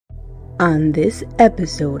On this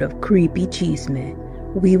episode of Creepy Chisme,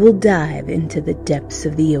 we will dive into the depths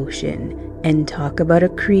of the ocean and talk about a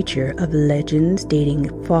creature of legends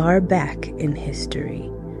dating far back in history.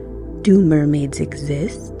 Do mermaids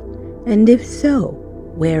exist? And if so,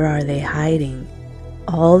 where are they hiding?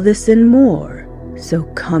 All this and more, so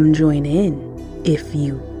come join in, if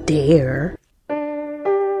you dare.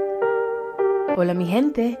 Hola mi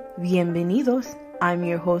gente, bienvenidos. I'm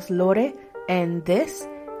your host Lore, and this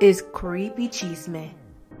is Creepy Chisme.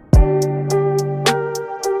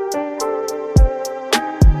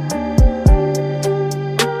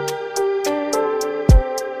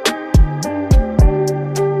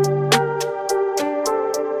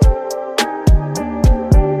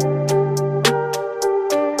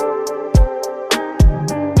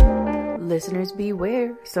 Listeners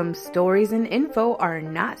beware, some stories and info are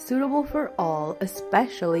not suitable for all,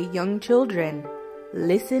 especially young children.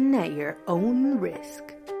 Listen at your own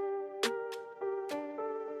risk.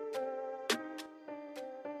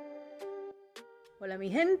 Hola mi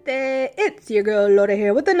gente, it's your girl Lore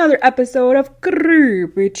here with another episode of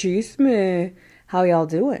Creepy Chisme. How y'all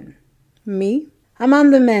doing? Me? I'm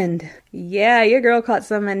on the mend. Yeah, your girl caught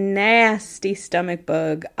some nasty stomach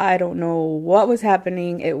bug. I don't know what was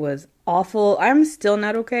happening. It was awful. I'm still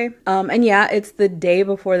not okay. And yeah, it's the day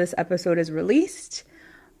before this episode is released,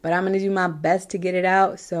 but I'm gonna do my best to get it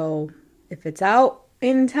out. So if it's out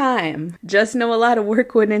in time, just know a lot of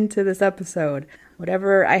work went into this episode.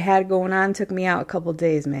 Whatever I had going on took me out a couple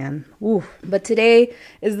days, man. Oof. But today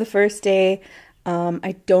is the first day.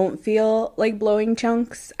 I don't feel like blowing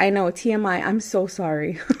chunks. I know, TMI, I'm so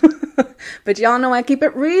sorry. But y'all know I keep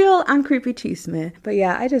it real on Creepy Chisme. But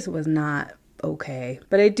yeah, I just was not okay.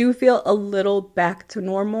 But I do feel a little back to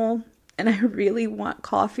normal. And I really want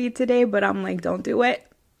coffee today, but I'm like, don't do it.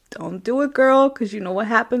 Don't do it, girl, because you know what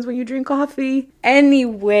happens when you drink coffee.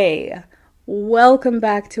 Anyway, welcome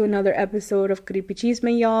back to another episode of Creepy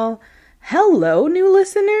Chisme, y'all. Hello, new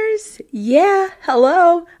listeners. Yeah,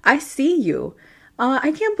 hello. I see you.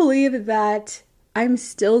 I can't believe that I'm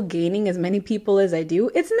still gaining as many people as I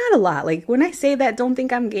do. It's not a lot. Like, when I say that, don't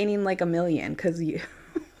think I'm gaining like 1 million, because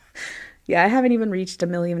yeah, I haven't even reached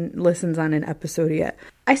 1 million listens on an episode yet.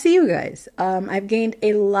 I see you guys. I've gained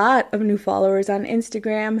a lot of new followers on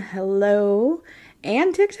Instagram. Hello.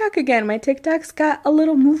 And TikTok again. My TikTok's got a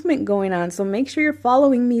little movement going on, so make sure you're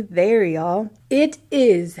following me there, y'all. It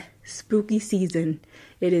is spooky season.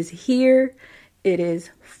 It is here. It is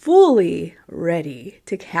fully ready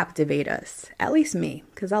to captivate us. At least me,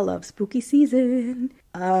 because I love spooky season.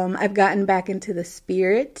 I've gotten back into the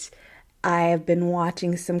spirit. I have been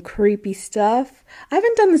watching some creepy stuff. I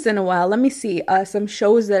haven't done this in a while. Let me see. Some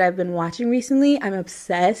shows that I've been watching recently. I'm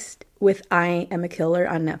obsessed with I Am a Killer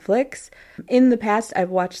on Netflix. In the past, I've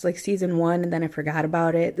watched like season 1 and then I forgot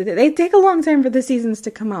about it. They take a long time for the seasons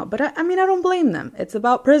to come out, but I mean, I don't blame them. It's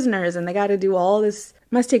about prisoners and they got to do all this.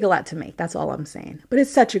 Must take a lot to make. That's all I'm saying. But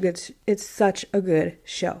it's such a good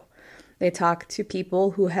show. They talk to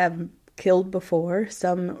people who have killed before,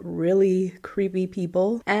 some really creepy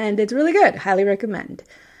people, and it's really good. Highly recommend.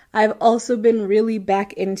 I've also been really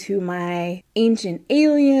back into my Ancient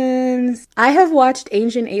Aliens. I have watched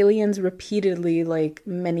Ancient Aliens repeatedly, like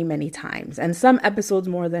many times, and some episodes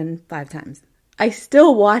more than 5 times. I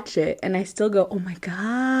still watch it and I still go, oh my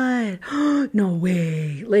God, no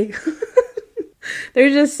way. Like,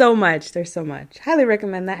 there's just so much. There's so much. Highly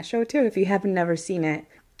recommend that show too if you haven't never seen it.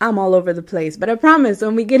 I'm all over the place, but I promise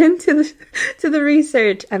when we get into the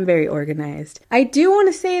research, I'm very organized. I do want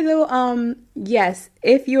to say though, yes,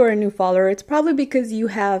 if you are a new follower, it's probably because you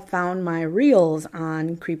have found my reels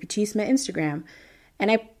on Creepy Chisme Instagram, and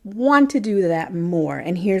I want to do that more,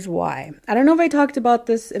 and here's why. I don't know if I talked about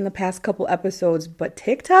this in the past couple episodes, but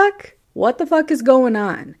TikTok, what the fuck is going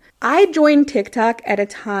on? I joined TikTok at a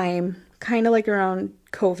time, kind of like around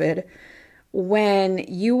COVID, when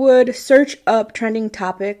you would search up trending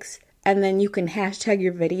topics and then you can hashtag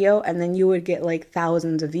your video and then you would get like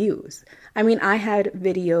thousands of views. I mean, I had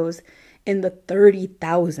videos in the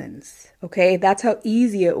 30,000s, okay? That's how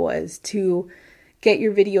easy it was to get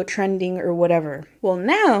your video trending or whatever. Well,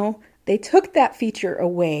 now they took that feature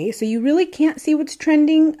away, so you really can't see what's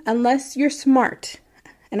trending unless you're smart.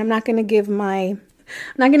 And I'm not going to give my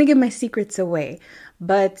secrets away,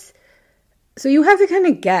 but so you have to kind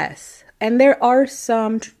of guess. And there are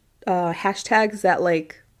some hashtags that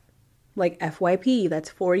like FYP,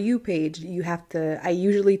 that's For You page. I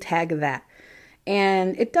usually tag that.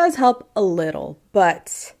 And it does help a little,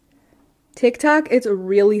 but TikTok, it's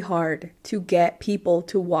really hard to get people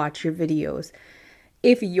to watch your videos.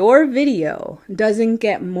 If your video doesn't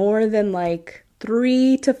get more than like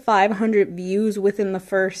 300 to 500 views within the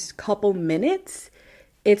first couple minutes,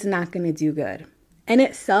 it's not going to do good. And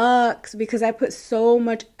it sucks because I put so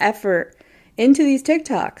much effort into these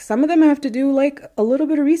TikToks. Some of them I have to do like a little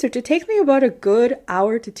bit of research. It takes me about a good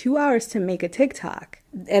hour to 2 hours to make a TikTok.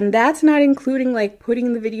 And that's not including like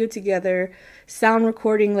putting the video together, sound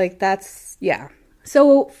recording, like that's, yeah.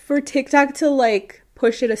 So for TikTok to like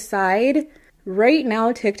push it aside, right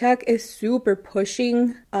now TikTok is super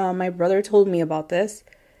pushing. My brother told me about this.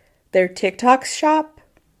 Their TikTok shop.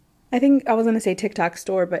 I think I was going to say TikTok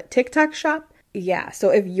store, but TikTok shop. Yeah,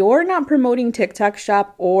 so if you're not promoting TikTok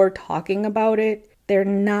shop or talking about it, they're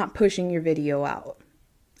not pushing your video out.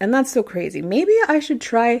 And that's so crazy. Maybe I should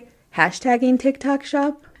try hashtagging TikTok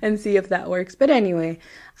shop and see if that works. But anyway,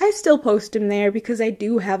 I still post them there because I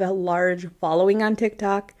do have a large following on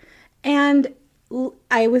TikTok. And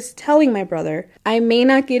I was telling my brother, I may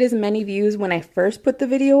not get as many views when I first put the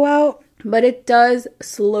video out, but it does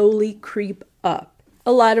slowly creep up.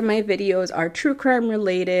 A lot of my videos are true crime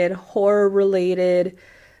related, horror related,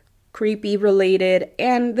 creepy related,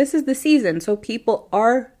 and this is the season, so people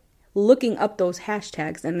are looking up those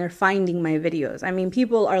hashtags and they're finding my videos. I mean,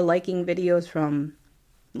 people are liking videos from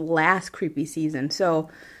last creepy season, so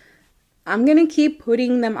I'm gonna keep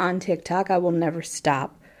putting them on TikTok. I will never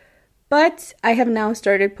stop, but I have now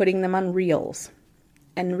started putting them on Reels,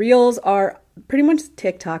 and Reels are pretty much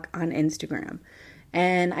TikTok on Instagram.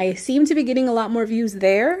 And I seem to be getting a lot more views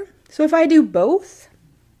there. So if I do both,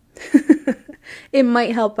 it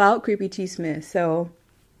might help out Creepy Chisme. So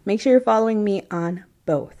make sure you're following me on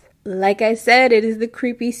both. Like I said, it is the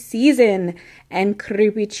creepy season. And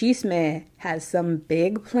Creepy Chisme has some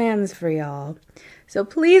big plans for y'all. So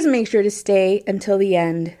please make sure to stay until the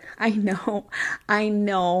end. I know. I'm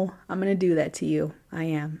going to do that to you. I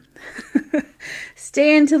am.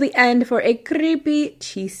 Stay until the end for a Creepy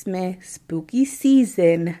Chisme spooky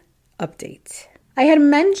season update. I had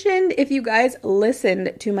mentioned, if you guys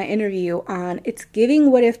listened to my interview on It's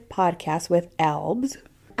Giving What If podcast with Albs,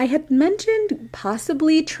 I had mentioned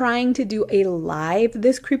possibly trying to do a live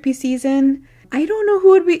this creepy season. I don't know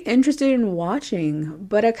who would be interested in watching,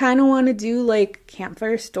 but I kind of want to do like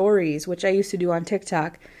campfire stories, which I used to do on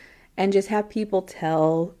TikTok, and just have people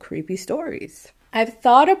tell creepy stories. I've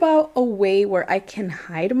thought about a way where I can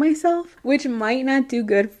hide myself, which might not do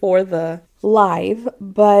good for the live,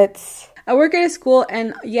 but I work at a school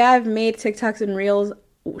and yeah, I've made TikToks and Reels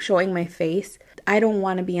showing my face. I don't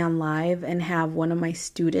want to be on live and have one of my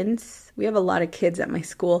students, we have a lot of kids at my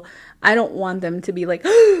school, I don't want them to be like,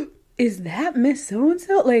 is that Miss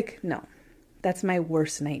So-and-so? Like, no, that's my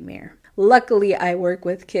worst nightmare. Luckily, I work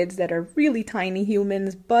with kids that are really tiny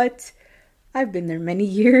humans, but I've been there many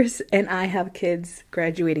years and I have kids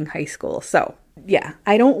graduating high school. So yeah,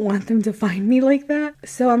 I don't want them to find me like that.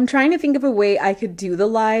 So I'm trying to think of a way I could do the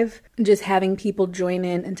live, just having people join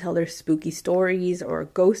in and tell their spooky stories or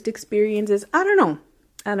ghost experiences. I don't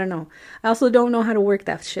know. I also don't know how to work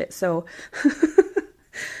that shit. So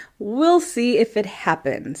we'll see if it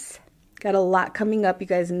happens. Got a lot coming up. You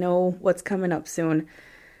guys know what's coming up soon.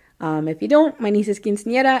 If you don't, my niece is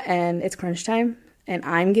quinceañera and it's crunch time. And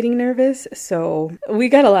I'm getting nervous, so we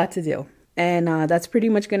got a lot to do. And that's pretty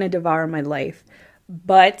much going to devour my life.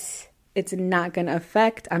 But it's not going to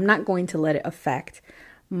affect, I'm not going to let it affect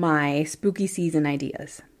my spooky season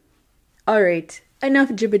ideas. All right, enough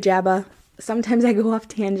jibba jabba. Sometimes I go off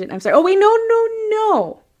tangent. I'm sorry. Oh, wait,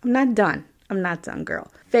 no. I'm not done,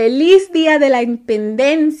 girl. Feliz Día de la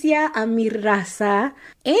Independencia a mi raza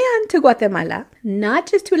and to Guatemala. Not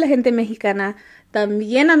just to la gente mexicana,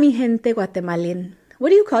 también a mi gente guatemalan. What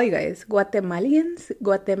do you call you guys? Guatemalians?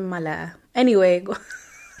 Guatemala. Anyway.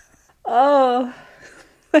 Oh.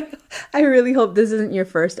 I really hope this isn't your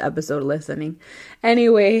first episode listening.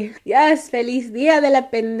 Anyway. Yes, Feliz Día de la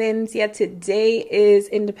Independencia. Today is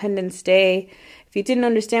Independence Day. If you didn't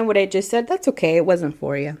understand what I just said, that's okay. It wasn't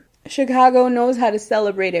for you. Chicago knows how to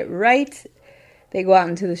celebrate it right. They go out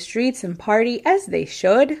into the streets and party as they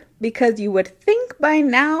should, because you would think by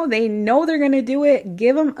now they know they're going to do it.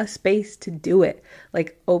 Give them a space to do it.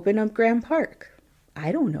 Like open up Grand Park.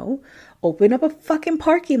 I don't know. Open up a fucking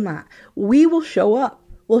parking lot. We will show up.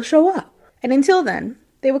 We'll show up. And until then,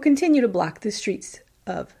 they will continue to block the streets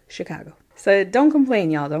of Chicago. So don't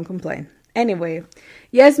complain, y'all. Don't complain. Anyway,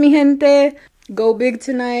 yes, mi gente, go big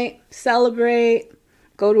tonight. Celebrate.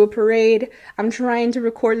 Go to a parade. I'm trying to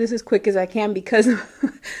record this as quick as I can because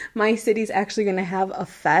my city's actually going to have a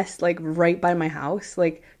fest like right by my house.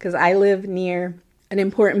 Like, because I live near an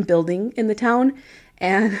important building in the town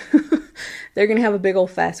and they're going to have a big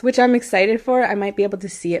old fest, which I'm excited for. I might be able to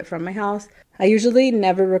see it from my house. I usually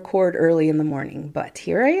never record early in the morning, but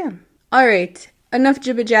here I am. All right. enough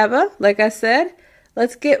jibba jabba, like I said.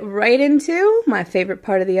 Let's get right into my favorite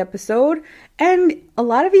part of the episode. And a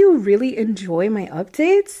lot of you really enjoy my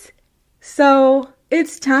updates. So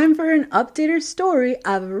it's time for an update or story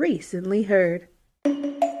I've recently heard.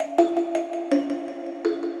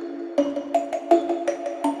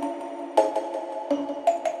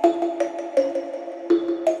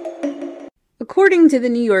 According to the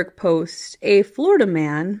New York Post, a Florida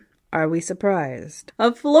man, are we surprised?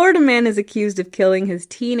 A Florida man is accused of killing his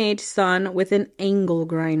teenage son with an angle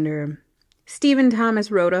grinder. Stephen Thomas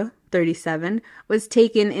Rhoda, 37, was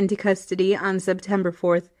taken into custody on September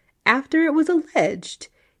 4th after it was alleged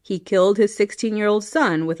he killed his 16-year-old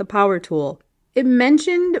son with a power tool. It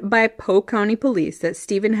mentioned by Polk County Police that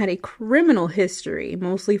Stephen had a criminal history,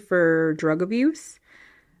 mostly for drug abuse.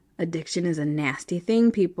 Addiction is a nasty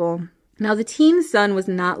thing, people. Now, the teen's son was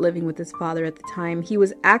not living with his father at the time. He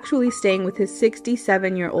was actually staying with his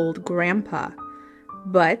 67-year-old grandpa.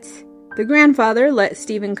 But the grandfather let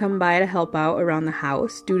Stephen come by to help out around the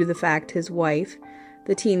house due to the fact his wife,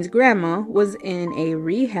 the teen's grandma, was in a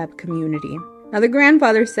rehab community. Now, the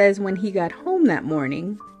grandfather says when he got home that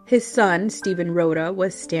morning, his son, Stephen Rhoda,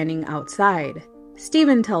 was standing outside.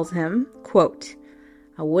 Stephen tells him, quote,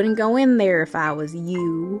 "I wouldn't go in there if I was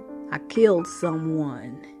you. I killed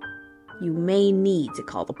someone. You may need to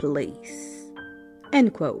call the police."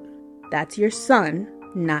 End quote. That's your son,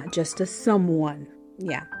 not just a someone.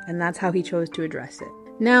 Yeah, and that's how he chose to address it.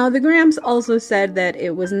 Now, the Gramps also said that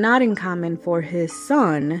it was not uncommon for his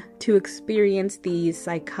son to experience these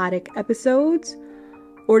psychotic episodes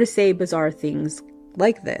or to say bizarre things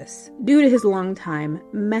like this due to his longtime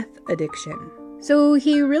meth addiction. So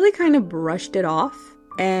he really kind of brushed it off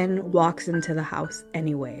and walks into the house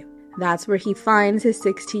anyway. That's where he finds his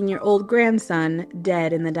 16-year-old grandson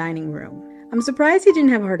dead in the dining room. I'm surprised he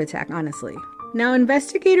didn't have a heart attack, honestly. Now,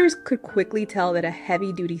 investigators could quickly tell that a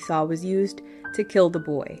heavy-duty saw was used to kill the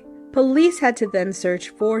boy. Police had to then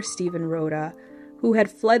search for Stephen Rhoda, who had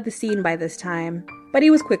fled the scene by this time, but he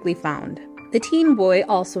was quickly found. The teen boy,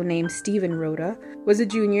 also named Stephen Rhoda, was a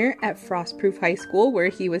junior at Frostproof High School where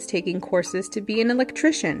he was taking courses to be an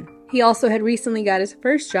electrician. He also had recently got his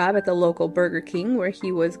first job at the local Burger King where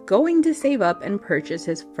he was going to save up and purchase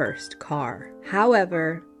his first car.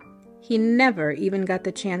 However, he never even got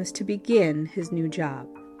the chance to begin his new job.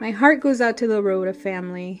 My heart goes out to the Rhoda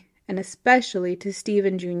family, and especially to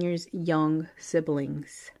Stephen Jr.'s young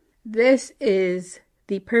siblings. This is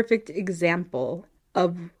the perfect example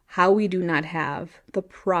of how we do not have the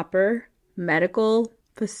proper medical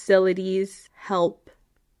facilities, help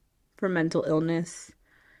for mental illness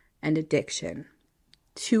and addiction.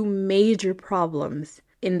 Two major problems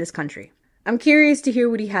in this country. I'm curious to hear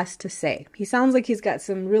what he has to say. He sounds like he's got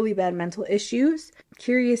some really bad mental issues.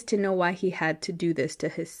 Curious to know why he had to do this to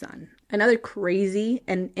his son. Another crazy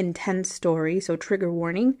and intense story, so trigger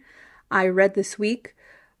warning, I read this week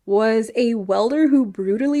was a welder who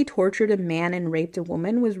brutally tortured a man and raped a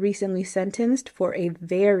woman was recently sentenced for a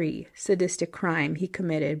very sadistic crime he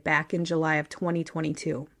committed back in July of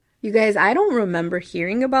 2022. You guys, I don't remember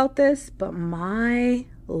hearing about this, but my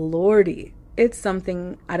lordy, it's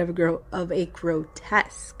something out of a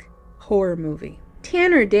grotesque horror movie.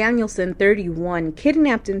 Tanner Danielson, 31,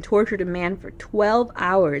 kidnapped and tortured a man for 12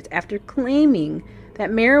 hours after claiming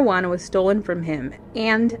that marijuana was stolen from him,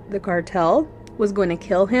 and the cartel was going to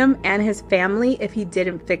kill him and his family if he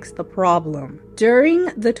didn't fix the problem. During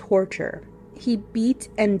the torture, he beat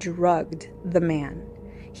and drugged the man.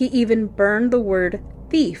 He even burned the word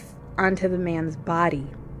thief onto the man's body.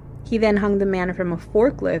 He then hung the man from a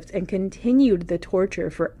forklift and continued the torture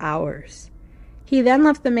for hours. He then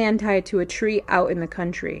left the man tied to a tree out in the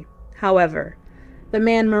country. However, the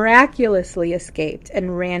man miraculously escaped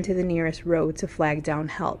and ran to the nearest road to flag down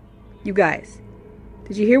help. You guys,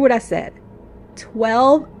 did you hear what I said?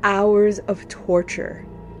 12 hours of torture.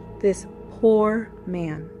 This poor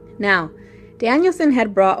man. Now, Danielson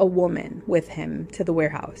had brought a woman with him to the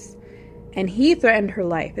warehouse, and he threatened her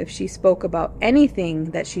life if she spoke about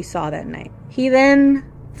anything that she saw that night. He then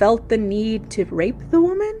felt the need to rape the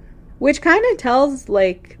woman, which kind of tells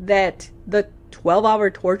that the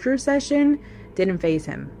 12-hour torture session didn't faze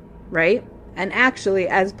him, right? And actually,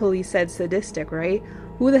 as police said, sadistic, right?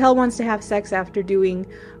 Who the hell wants to have sex after doing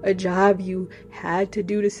a job you had to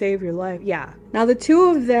do to save your life? Yeah. Now, the two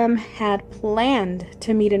of them had planned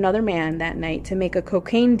to meet another man that night to make a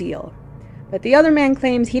cocaine deal. But the other man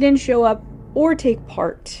claims he didn't show up or take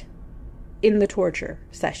part in the torture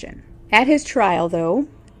session. At his trial, though,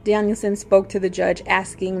 Danielson spoke to the judge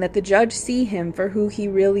asking that the judge see him for who he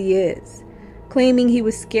really is, claiming he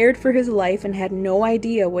was scared for his life and had no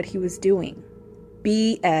idea what he was doing.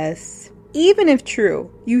 BS. Even if true,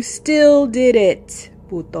 you still did it,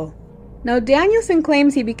 puto. Now, Danielson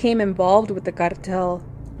claims he became involved with the cartel.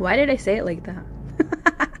 Why did I say it like that?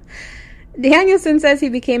 Danielson says he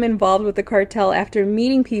became involved with the cartel after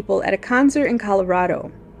meeting people at a concert in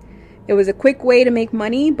Colorado. It was a quick way to make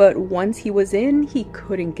money, but once he was in, he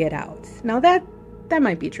couldn't get out. Now that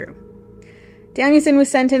might be true. Danielson was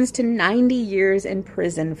sentenced to 90 years in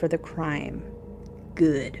prison for the crime.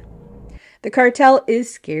 Good. The cartel is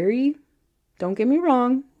scary. Don't get me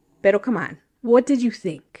wrong. Pero come on. What did you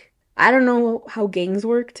think? I don't know how gangs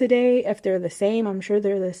work today, if they're the same. I'm sure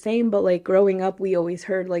they're the same, but like growing up, we always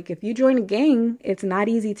heard like if you join a gang, it's not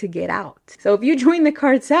easy to get out. So if you join the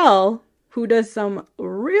cartel, who does some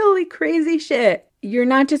really crazy shit, you're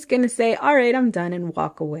not just gonna say, all right, I'm done and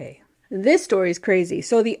walk away. This story is crazy.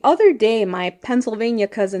 So the other day, my Pennsylvania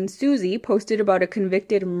cousin Susie posted about a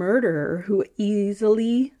convicted murderer who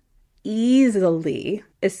easily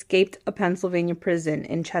escaped a Pennsylvania prison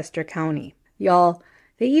in Chester County. Y'all,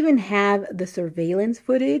 they even have the surveillance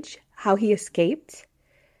footage, how he escaped.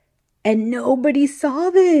 And nobody saw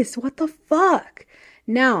this. What the fuck?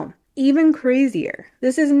 Now, even crazier.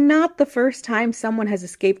 This is not the first time someone has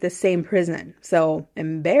escaped the same prison. So,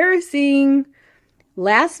 embarrassing.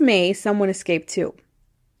 Last May, someone escaped too.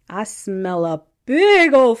 I smell a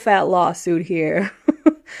big old fat lawsuit here.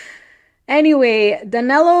 Anyway,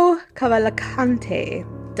 Danilo Cavalcante,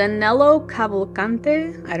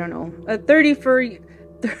 I don't know,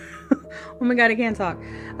 oh my god, I can't talk.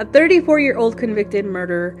 A 34-year-old convicted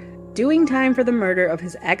murderer doing time for the murder of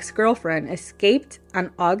his ex-girlfriend escaped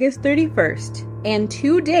on August 31st, and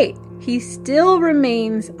to date, he still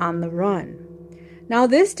remains on the run. Now,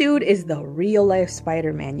 this dude is the real-life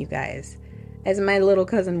Spider-Man, you guys, as my little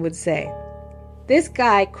cousin would say. This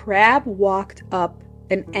guy crab walked up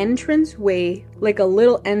an entranceway, like a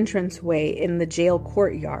little entranceway in the jail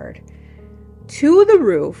courtyard, to the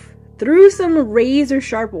roof, through some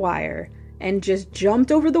razor-sharp wire, and just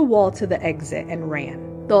jumped over the wall to the exit and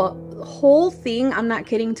ran. The whole thing, I'm not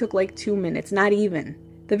kidding, took like 2 minutes, not even.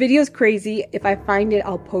 The video's crazy. If I find it,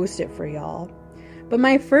 I'll post it for y'all. But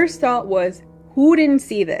my first thought was, who didn't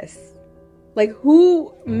see this? Like,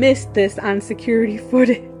 who missed this on security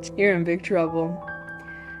footage? You're in big trouble.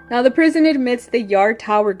 Now, the prison admits the yard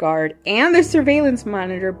tower guard and the surveillance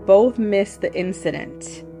monitor both missed the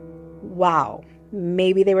incident. Wow.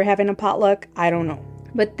 Maybe they were having a potluck. I don't know.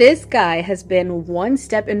 But this guy has been one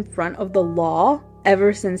step in front of the law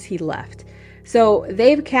ever since he left. So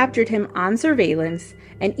they've captured him on surveillance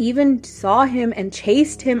and even saw him and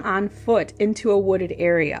chased him on foot into a wooded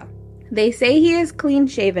area. They say he is clean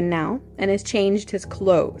shaven now and has changed his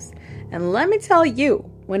clothes. And let me tell you,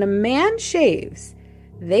 when a man shaves,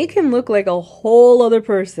 they can look like a whole other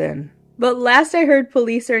person. But last I heard,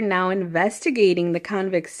 police are now investigating the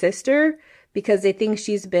convict's sister because they think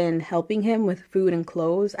she's been helping him with food and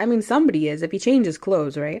clothes. I mean, somebody is if he changes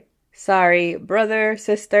clothes, right? Sorry, brother,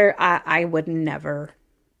 sister, I would never.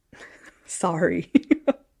 Sorry.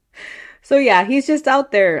 So yeah, he's just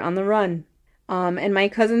out there on the run. And my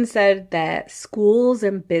cousin said that schools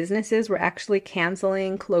and businesses were actually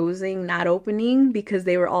canceling, closing, not opening because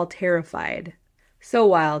they were all terrified. So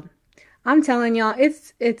wild. I'm telling y'all,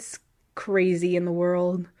 it's crazy in the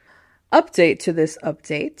world. Update to this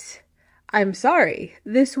update. I'm sorry.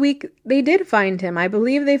 This week they did find him. I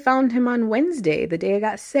believe they found him on Wednesday, the day I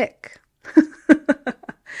got sick.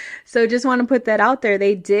 So just want to put that out there.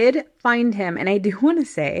 They did find him. And I do want to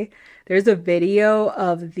say there's a video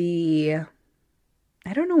of the,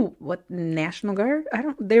 I don't know what, National Guard?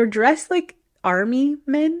 They're dressed like army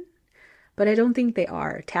men, but I don't think they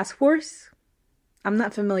are. Task Force? I'm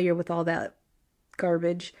not familiar with all that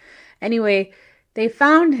garbage. Anyway, they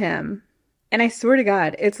found him. And I swear to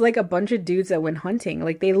God, it's like a bunch of dudes that went hunting.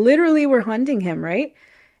 Like, they literally were hunting him, right?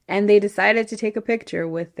 And they decided to take a picture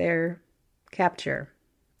with their capture.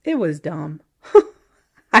 It was dumb.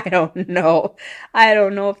 I don't know. I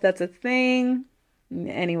don't know if that's a thing.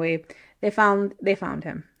 Anyway, they found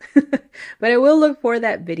him. But I will look for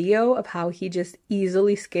that video of how he just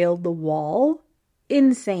easily scaled the wall.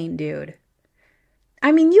 Insane, dude.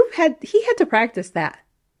 I mean, he had to practice that.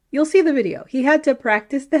 You'll see the video. He had to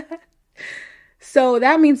practice that. So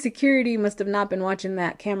that means security must have not been watching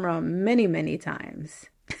that camera many, many times.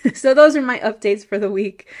 So those are my updates for the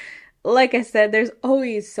week. Like I said, there's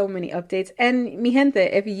always so many updates. And mi gente,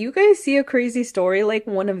 if you guys see a crazy story like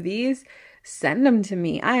one of these, send them to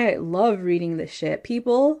me. I love reading this shit.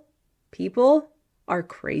 People are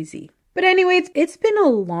crazy. But anyways, it's been a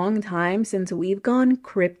long time since we've gone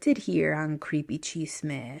cryptid here on Creepy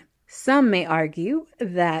Chisme. Some may argue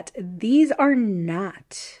that these are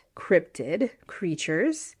not cryptid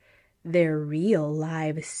creatures. They're real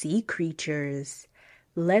live sea creatures.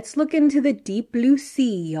 Let's look into the deep blue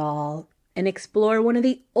sea, y'all, and explore one of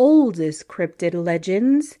the oldest cryptid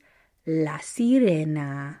legends, La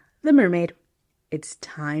Sirena, the mermaid. It's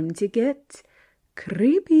time to get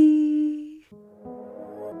creepy.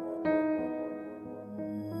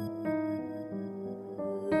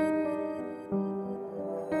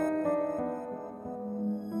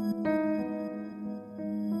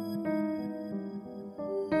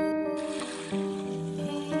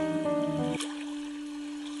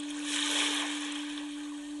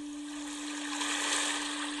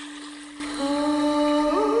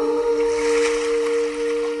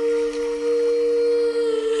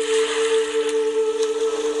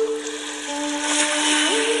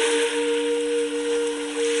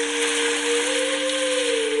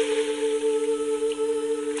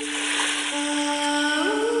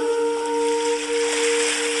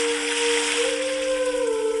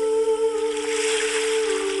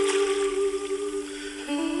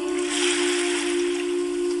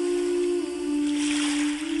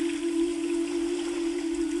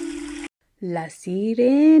 La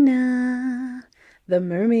Sirena, the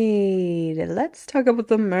mermaid. Let's talk about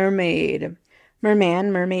the mermaid.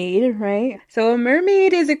 Merman, mermaid, right? So a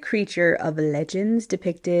mermaid is a creature of legends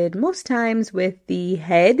depicted most times with the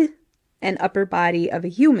head and upper body of a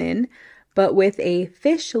human, but with a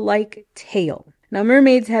fish-like tail. Now,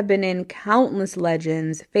 mermaids have been in countless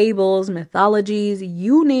legends, fables, mythologies,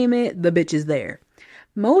 you name it, the bitch is there.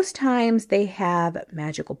 Most times they have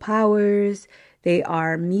magical powers, they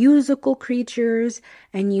are musical creatures,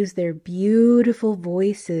 and use their beautiful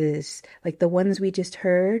voices, like the ones we just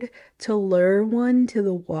heard, to lure one to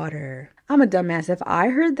the water. I'm a dumbass. If I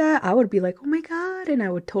heard that, I would be like, oh my god, and I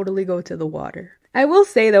would totally go to the water. I will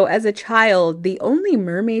say though, as a child, the only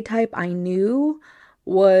mermaid type I knew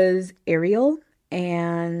was Ariel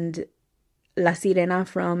and La Sirena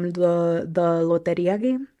from the Loteria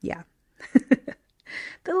game. Yeah.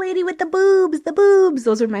 The lady with the boobs.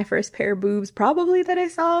 Those were my first pair of boobs probably that I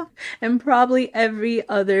saw. And probably every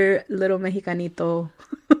other little Mexicanito.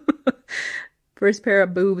 First pair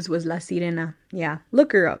of boobs was La Sirena. Yeah,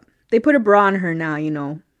 look her up. They put a bra on her now, you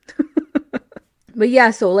know. But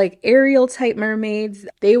yeah, so like Ariel type mermaids,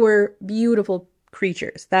 they were beautiful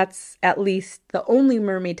creatures. That's at least the only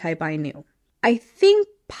mermaid type I knew. I think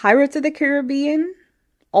Pirates of the Caribbean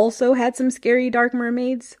also had some scary dark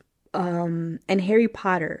mermaids. And Harry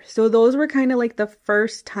Potter. So those were kind of like the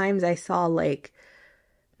first times I saw like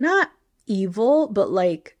not evil, but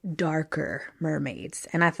like darker mermaids.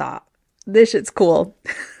 And I thought, this shit's cool.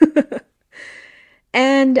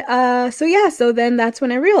 And so then that's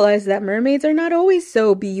when I realized that mermaids are not always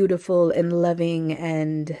so beautiful and loving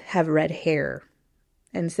and have red hair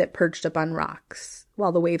and sit perched up on rocks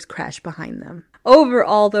while the waves crash behind them.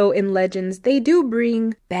 Overall, though, in legends, they do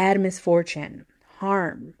bring bad misfortune,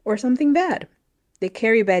 harm, or something bad. They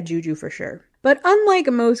carry bad juju for sure. But unlike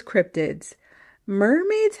most cryptids,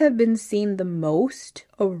 mermaids have been seen the most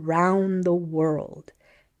around the world.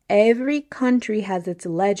 Every country has its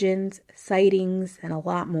legends, sightings, and a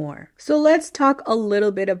lot more. So let's talk a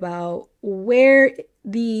little bit about where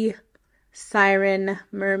the siren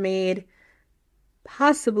mermaid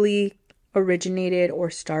possibly originated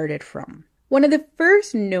or started from. One of the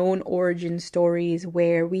first known origin stories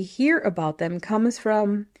where we hear about them comes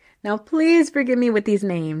from, now please forgive me with these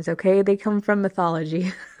names, okay? They come from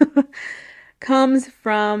mythology. Comes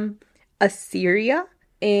from Assyria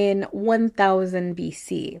in 1000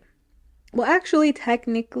 BC. Well, actually,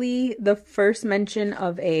 technically, the first mention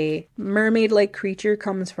of a mermaid-like creature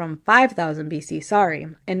comes from 5000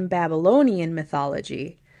 BC, in Babylonian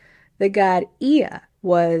mythology. The god Ea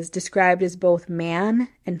was described as both man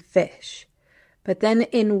and fish. But then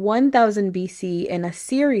in 1000 BC in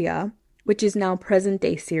Assyria, which is now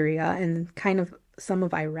present-day Syria and kind of some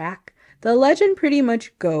of Iraq, the legend pretty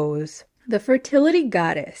much goes, the fertility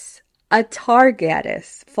goddess,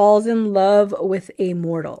 Atargatis, falls in love with a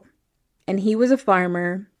mortal. And he was a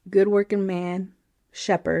farmer, good-working man,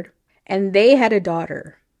 shepherd, and they had a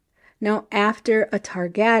daughter. Now, after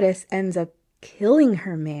Atargatis ends up killing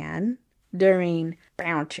her man during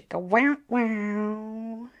bow chicka wow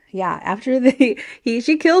wow. Yeah, after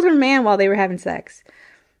she killed her man while they were having sex.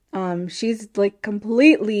 She's like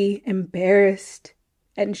completely embarrassed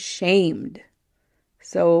and shamed.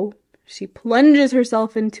 So she plunges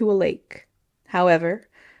herself into a lake. However,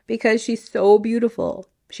 because she's so beautiful,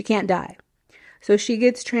 she can't die. So she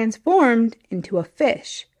gets transformed into a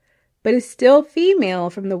fish, but is still female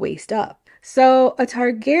from the waist up. So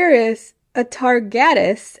Atargatis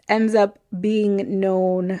ends up being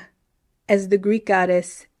known as the Greek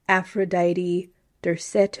goddess Aphrodite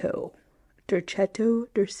Derceto,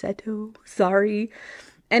 sorry,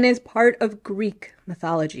 and is part of Greek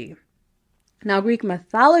mythology. Now, Greek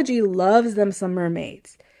mythology loves them some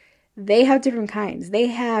mermaids. They have different kinds. They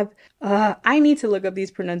have, I need to look up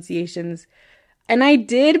these pronunciations. And I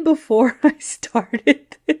did before I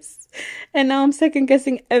started this. And now I'm second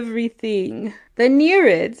guessing everything. The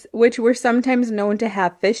Nereids, which were sometimes known to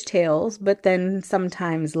have fishtails, but then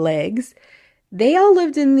sometimes legs, they all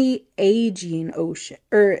lived in the Aegean Ocean,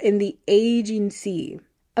 or in the Aegean Sea.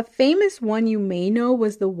 A famous one you may know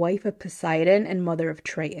was the wife of Poseidon and mother of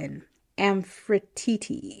Triton,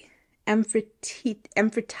 Amphitrite.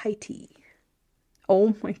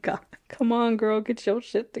 Oh my god. Come on, girl. Get your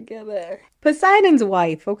shit together. Poseidon's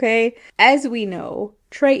wife, okay? As we know,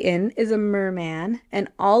 Triton is a merman, and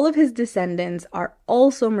all of his descendants are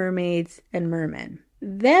also mermaids and mermen.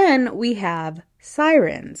 Then we have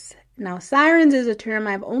sirens. Now, sirens is a term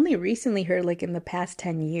I've only recently heard, like in the past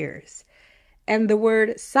 10 years. And the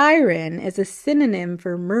word siren is a synonym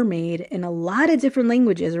for mermaid in a lot of different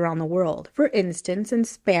languages around the world. For instance, in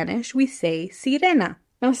Spanish, we say Sirena.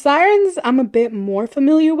 Now, sirens I'm a bit more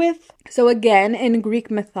familiar with. So again, in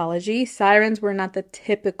Greek mythology, sirens were not the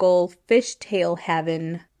typical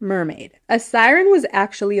fishtail-having mermaid. A siren was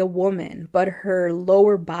actually a woman, but her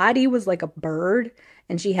lower body was like a bird,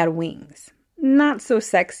 and she had wings. Not so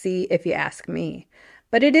sexy, if you ask me.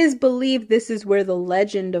 But it is believed this is where the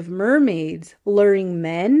legend of mermaids luring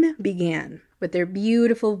men began, with their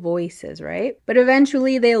beautiful voices, right? But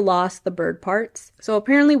eventually they lost the bird parts. So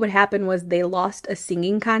apparently what happened was they lost a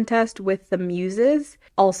singing contest with the Muses,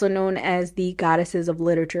 also known as the goddesses of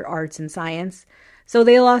literature, arts, and science. So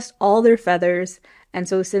they lost all their feathers, and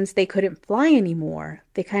so since they couldn't fly anymore,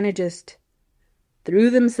 they kind of just threw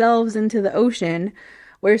themselves into the ocean,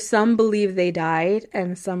 where some believe they died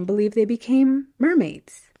and some believe they became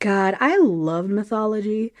mermaids. God, I love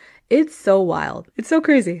mythology. It's so wild. It's so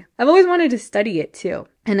crazy. I've always wanted to study it too.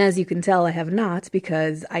 And as you can tell, I have not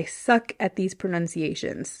because I suck at these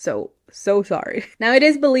pronunciations. So sorry. Now, it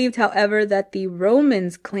is believed, however, that the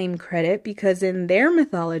Romans claim credit because in their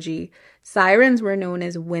mythology, sirens were known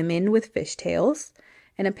as women with fishtails.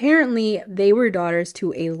 And apparently they were daughters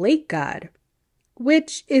to a lake god,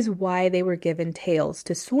 which is why they were given tails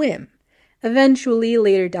to swim. Eventually,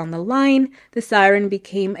 later down the line, the siren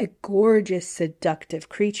became a gorgeous, seductive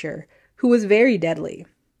creature who was very deadly.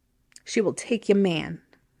 She will take your man.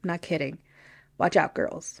 I'm not kidding. Watch out,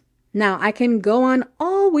 girls. Now, I can go on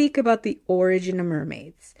all week about the origin of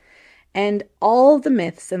mermaids and all the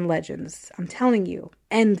myths and legends. I'm telling you,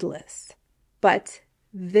 endless. But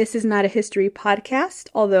this is not a history podcast,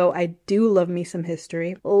 although I do love me some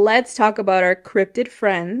history. Let's talk about our cryptid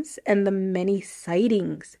friends and the many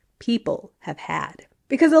sightings people have had.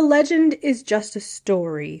 Because a legend is just a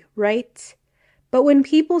story, right? But when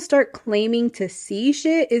people start claiming to see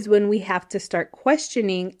shit is when we have to start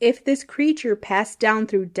questioning if this creature passed down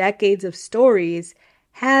through decades of stories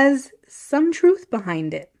has some truth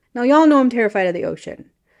behind it. Now, y'all know I'm terrified of the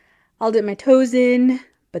ocean. I'll dip my toes in,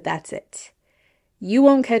 but that's it. You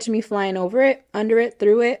won't catch me flying over it, under it,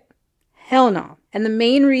 through it. Hell no. And the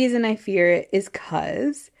main reason I fear it is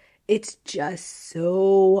because it's just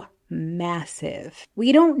so massive.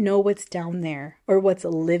 We don't know what's down there or what's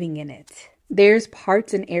living in it. There's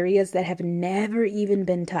parts and areas that have never even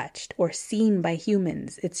been touched or seen by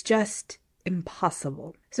humans. It's just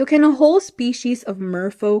impossible. So can a whole species of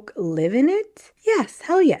merfolk live in it? Yes,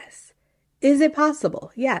 hell yes. Is it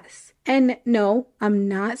possible? Yes. And no, I'm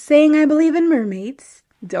not saying I believe in mermaids.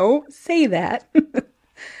 Don't say that.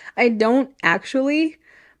 I don't actually,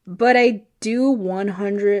 but I do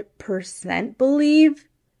 100% believe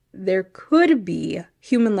there could be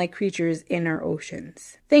human-like creatures in our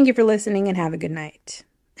oceans. Thank you for listening and have a good night.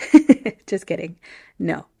 Just kidding.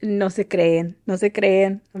 No se creen.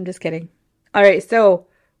 I'm just kidding. All right, so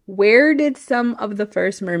where did some of the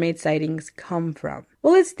first mermaid sightings come from?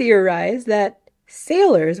 Well, it's theorized that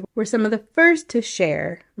sailors were some of the first to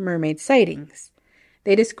share mermaid sightings.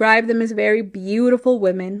 They described them as very beautiful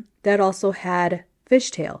women that also had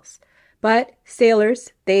fishtails. But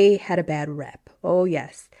sailors, they had a bad rep. Oh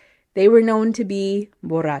yes. They were known to be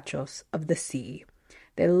borrachos of the sea.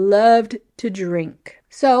 They loved to drink.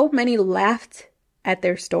 So many laughed at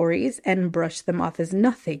their stories and brushed them off as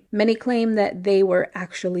nothing. Many claim that they were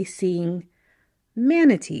actually seeing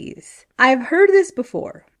manatees. I've heard this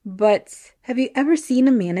before, but have you ever seen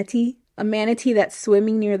a manatee? A manatee that's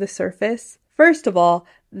swimming near the surface? First of all,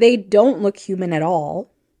 they don't look human at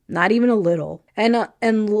all. Not even a little. And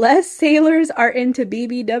unless sailors are into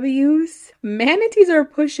BBWs, manatees are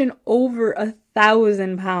pushing over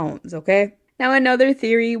 1,000 pounds, okay? Now, another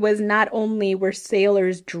theory was not only were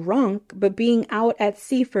sailors drunk, but being out at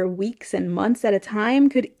sea for weeks and months at a time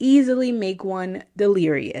could easily make one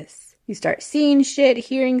delirious. You start seeing shit,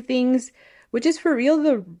 hearing things, which is for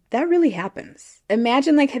real, that really happens.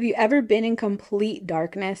 Imagine, like, have you ever been in complete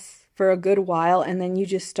darkness for a good while and then you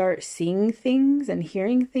just start seeing things and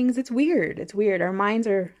hearing things? It's weird. It's weird. Our minds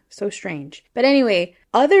are so strange. But anyway,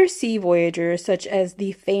 other sea voyagers, such as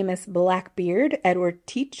the famous Blackbeard, Edward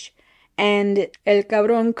Teach, and El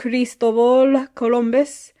Cabrón Cristobal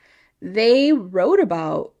Columbus, they wrote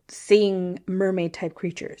about seeing mermaid-type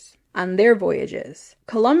creatures on their voyages.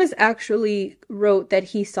 Columbus actually wrote that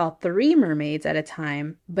he saw 3 mermaids at a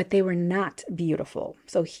time, but they were not beautiful.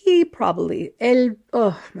 So he probably,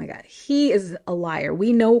 oh my God, he is a liar.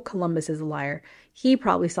 We know Columbus is a liar. He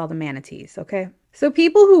probably saw the manatees, okay? So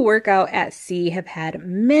people who work out at sea have had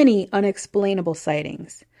many unexplainable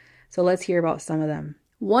sightings. So let's hear about some of them.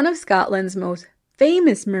 One of Scotland's most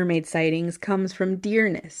famous mermaid sightings comes from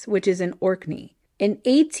Dearness, which is in Orkney. In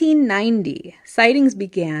 1890, sightings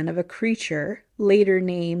began of a creature later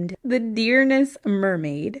named the Dearness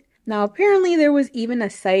Mermaid. Now, apparently there was even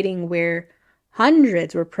a sighting where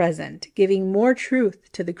hundreds were present, giving more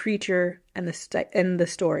truth to the creature and the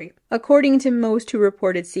story. According to most who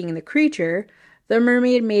reported seeing the creature, the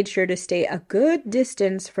mermaid made sure to stay a good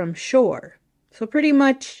distance from shore. So pretty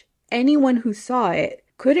much anyone who saw it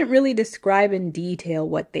couldn't really describe in detail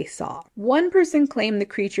what they saw. One person claimed the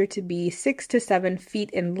creature to be 6 to 7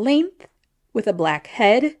 feet in length, with a black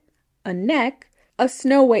head, a neck, a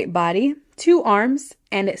snow-white body, 2 arms,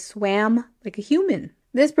 and it swam like a human.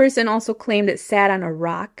 This person also claimed it sat on a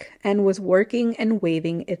rock and was working and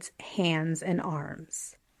waving its hands and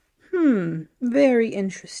arms. Very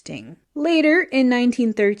interesting. Later, in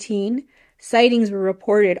 1913, sightings were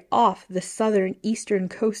reported off the southern eastern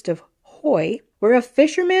coast of Hoy, where a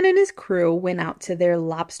fisherman and his crew went out to their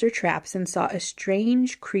lobster traps and saw a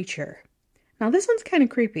strange creature. Now this one's kind of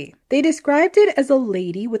creepy. They described it as a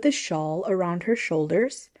lady with a shawl around her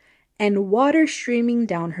shoulders and water streaming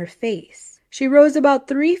down her face. She rose about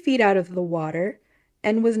 3 feet out of the water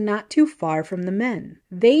and was not too far from the men.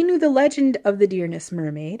 They knew the legend of the Dearness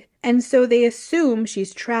Mermaid, and so they assume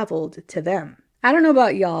she's traveled to them. I don't know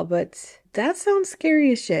about y'all, but that sounds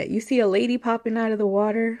scary as shit. You see a lady popping out of the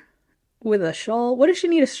water with a shawl? What does she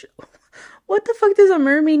need what the fuck does a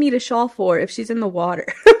mermaid need a shawl for if she's in the water?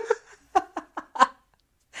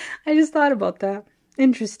 I just thought about that.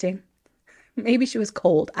 Interesting. Maybe she was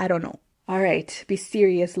cold. I don't know. All right, be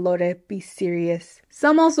serious, Lore, be serious.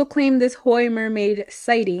 Some also claim this Hoy mermaid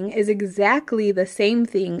sighting is exactly the same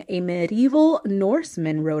thing a medieval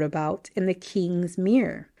Norseman wrote about in the King's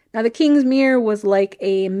Mirror. Now, the King's Mirror was like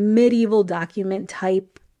a medieval document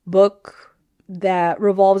type book that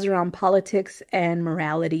revolves around politics and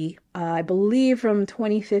morality, I believe from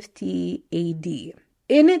 2050 AD.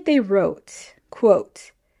 In it, they wrote,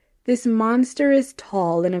 quote, "This monster is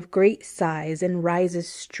tall and of great size and rises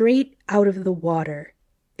straight out of the water.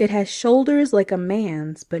 It has shoulders like a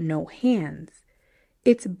man's, but no hands.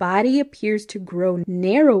 Its body appears to grow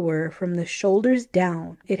narrower from the shoulders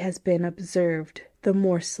down, it has been observed, the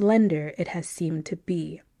more slender it has seemed to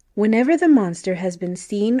be. Whenever the monster has been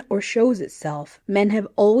seen or shows itself, men have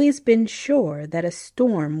always been sure that a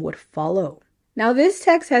storm would follow." Now, this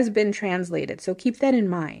text has been translated, so keep that in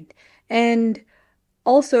mind. And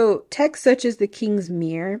also, texts such as the King's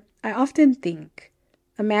Mirror, I often think,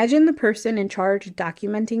 imagine the person in charge of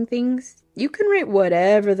documenting things. You can write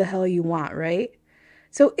whatever the hell you want, right?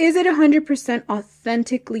 So is it 100%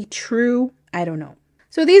 authentically true? I don't know.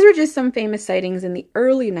 So these were just some famous sightings in the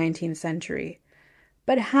early 19th century.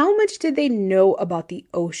 But how much did they know about the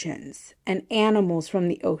oceans and animals from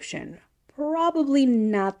the ocean? Probably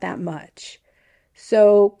not that much.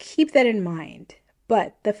 So keep that in mind.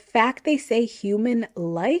 But the fact they say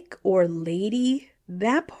human-like or lady,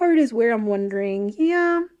 that part is where I'm wondering,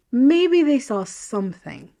 yeah, maybe they saw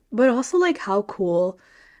something. But also, like, how cool.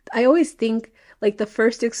 I always think, like, the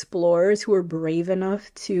first explorers who were brave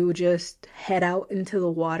enough to just head out into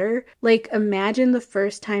the water. Like, imagine the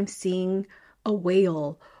first time seeing a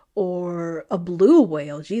whale or a blue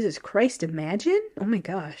whale. Jesus Christ, imagine? Oh my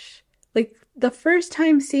gosh. Like, the first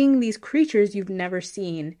time seeing these creatures you've never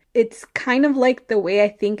seen. It's kind of like the way I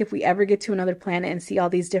think if we ever get to another planet and see all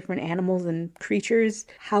these different animals and creatures,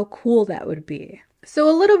 how cool that would be. So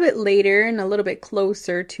a little bit later and a little bit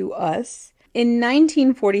closer to us, in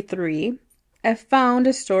 1943, I found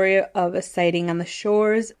a story of a sighting on the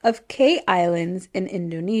shores of K Islands in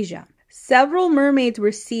Indonesia. Several mermaids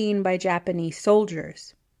were seen by Japanese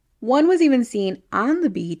soldiers. One was even seen on the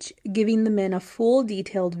beach, giving the men a full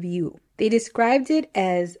detailed view. They described it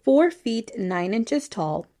as 4 feet 9 inches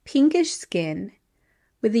tall, pinkish skin,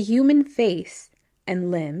 with a human face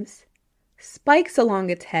and limbs, spikes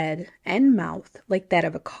along its head and mouth like that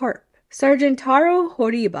of a carp. Sergeant Taro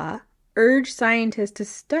Horiba urged scientists to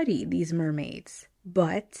study these mermaids,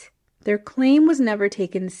 but their claim was never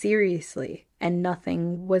taken seriously and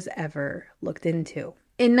nothing was ever looked into.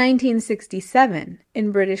 In 1967,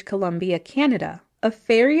 in British Columbia, Canada, a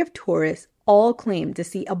ferry of tourists all claimed to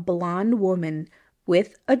see a blonde woman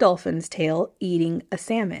with a dolphin's tail eating a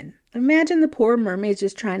salmon. Imagine the poor mermaid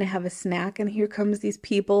just trying to have a snack and here comes these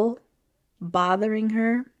people bothering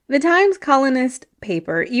her. The Times columnist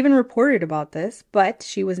paper even reported about this, but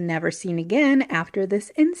she was never seen again after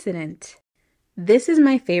this incident. This is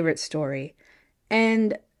my favorite story,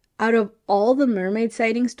 and out of all the mermaid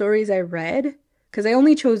sighting stories I read, because I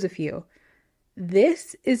only chose a few,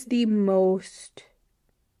 this is the most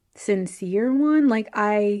sincere one. Like,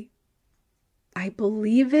 I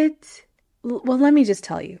believe it. Well, let me just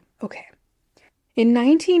tell you. Okay. In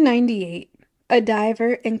 1998, a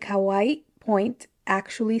diver in Kauai Point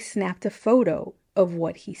actually snapped a photo of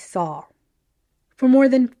what he saw. For more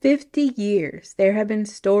than 50 years, there have been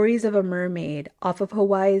stories of a mermaid off of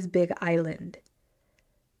Hawaii's Big Island.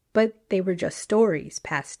 But they were just stories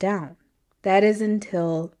passed down. That is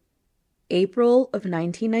until April of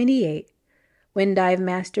 1998, when dive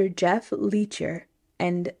master Jeff Leacher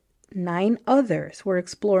and 9 others were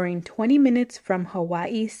exploring 20 minutes from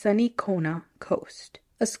Hawaii's sunny Kona coast.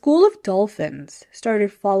 A school of dolphins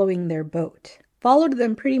started following their boat, followed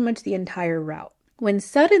them pretty much the entire route, when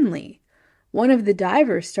suddenly one of the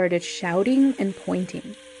divers started shouting and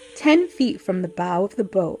pointing. 10 feet from the bow of the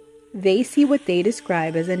boat, they see what they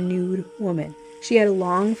describe as a nude woman. She had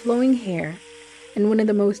long flowing hair and one of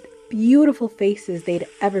the most beautiful faces they'd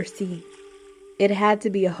ever seen. It had to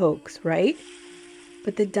be a hoax, right?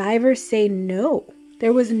 But the divers say no.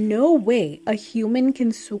 There was no way a human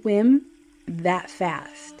can swim that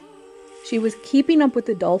fast. She was keeping up with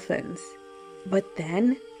the dolphins, but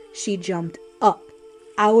then she jumped up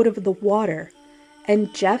out of the water,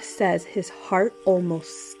 and Jeff says his heart almost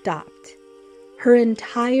stopped. Her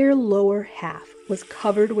entire lower half was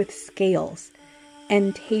covered with scales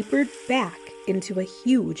and tapered back into a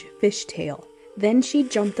huge fishtail. Then she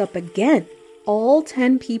jumped up again. All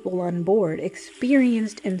 10 people on board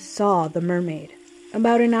experienced and saw the mermaid.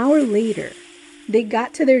 About an hour later, they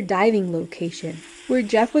got to their diving location, where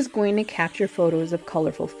Jeff was going to capture photos of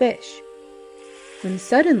colorful fish, when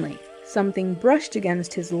suddenly something brushed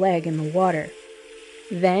against his leg in the water.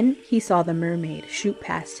 Then he saw the mermaid shoot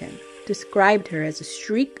past him, described her as a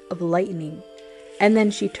streak of lightning, and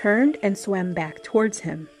then she turned and swam back towards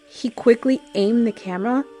him. He quickly aimed the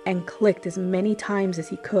camera and clicked as many times as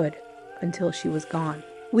he could until she was gone.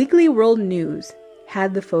 Weekly World News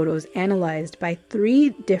had the photos analyzed by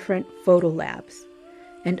 3 different photo labs,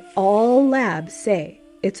 and all labs say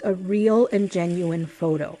it's a real and genuine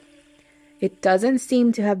photo. It doesn't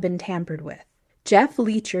seem to have been tampered with. Jeff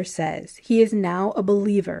Leacher says he is now a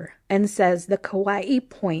believer and says the Kauai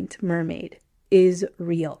Point mermaid is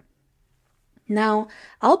real. Now,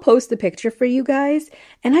 I'll post the picture for you guys,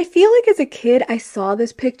 and I feel like as a kid I saw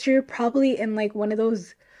this picture probably in like one of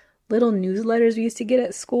those little newsletters we used to get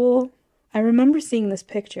at school. I remember seeing this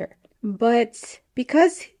picture, but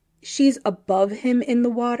because she's above him in the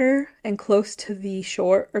water and close to the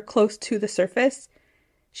shore or close to the surface,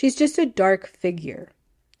 she's just a dark figure.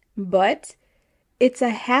 But it's a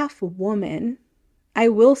half woman. I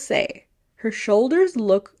will say her shoulders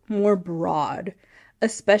look more broad,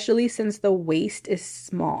 especially since the waist is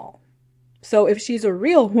small. So if she's a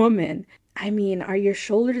real woman, I mean, are your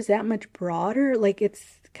shoulders that much broader? Like,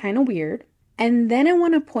 it's kind of weird. And then I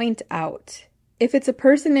want to point out, if it's a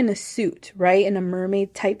person in a suit, right, in a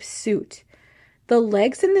mermaid type suit, the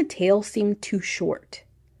legs and the tail seem too short.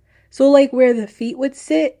 So like where the feet would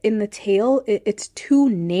sit in the tail, it's too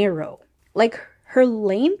narrow. Like her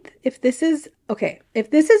length, if this is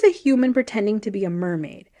a human pretending to be a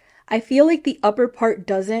mermaid, I feel like the upper part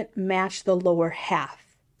doesn't match the lower half.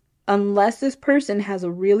 Unless this person has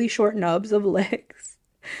a really short nubs of legs.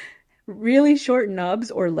 Really short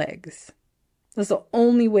nubs or legs. That's the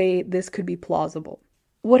only way this could be plausible.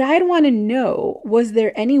 What I'd want to know, was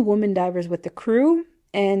there any woman divers with the crew,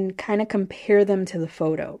 and kind of compare them to the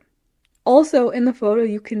photo. Also, in the photo,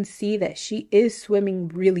 you can see that she is swimming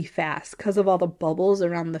really fast because of all the bubbles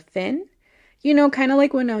around the fin. You know, kind of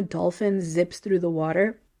like when a dolphin zips through the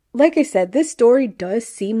water. Like I said, this story does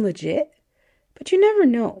seem legit, but you never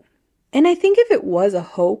know. And I think if it was a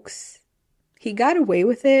hoax, he got away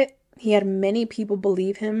with it. He had many people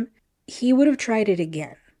believe him. He would have tried it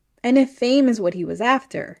again. And if fame is what he was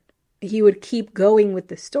after, he would keep going with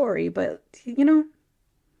the story, but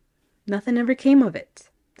nothing ever came of it.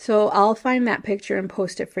 So I'll find that picture and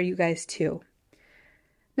post it for you guys too.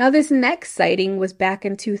 Now, this next sighting was back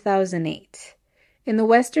in 2008 in the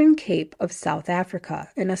Western Cape of South Africa,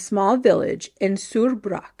 in a small village in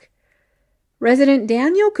Surbroek. Resident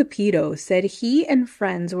Daniel Capito said he and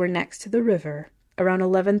friends were next to the river around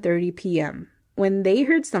 11:30 p.m. when they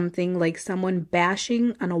heard something like someone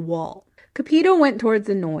bashing on a wall. Capito went towards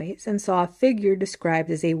the noise and saw a figure described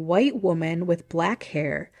as a white woman with black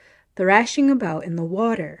hair thrashing about in the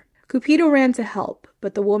water. Capito ran to help,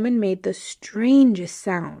 but the woman made the strangest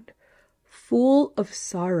sound, full of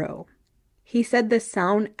sorrow. He said the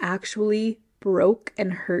sound actually broke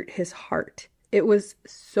and hurt his heart. It was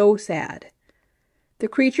so sad. The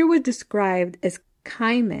creature was described as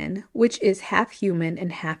caiman, which is half human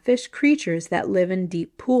and half fish creatures that live in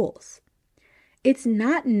deep pools. It's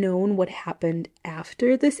not known what happened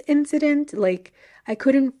after this incident. I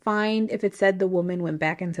couldn't find if it said the woman went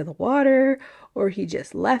back into the water or he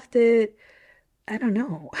just left it. I don't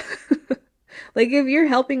know. If you're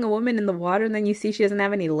helping a woman in the water and then you see she doesn't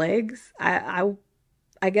have any legs, I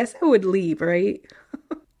guess I would leave, right?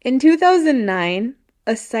 In 2009,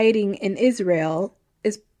 a sighting in Israel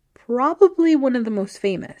is probably one of the most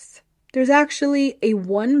famous. There's actually a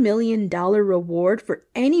 $1 million reward for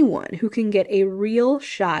anyone who can get a real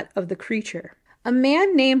shot of the creature. A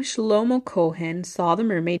man named Shlomo Cohen saw the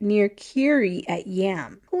mermaid near Kiri at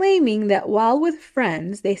Yam, claiming that while with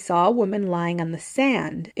friends, they saw a woman lying on the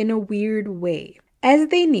sand in a weird way. As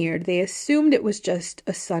they neared, they assumed it was just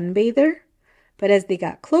a sunbather, but as they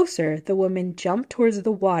got closer, the woman jumped towards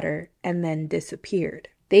the water and then disappeared.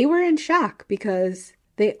 They were in shock because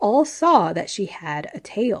they all saw that she had a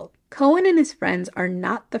tail. Cohen and his friends are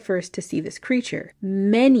not the first to see this creature.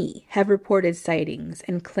 Many have reported sightings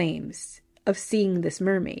and claims of seeing this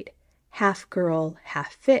mermaid, half girl,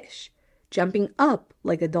 half fish, jumping up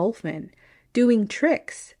like a dolphin, doing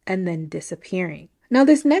tricks, and then disappearing. Now,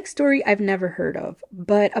 this next story I've never heard of,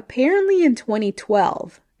 but apparently in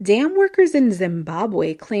 2012, dam workers in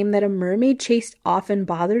Zimbabwe claim that a mermaid chased off and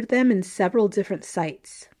bothered them in several different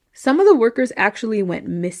sites. Some of the workers actually went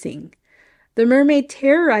missing. The mermaid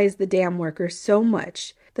terrorized the dam workers so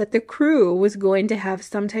much that the crew was going to have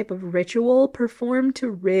some type of ritual performed to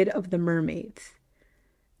rid of the mermaids.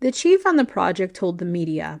 The chief on the project told the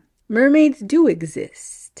media, "Mermaids do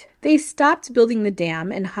exist. They stopped building the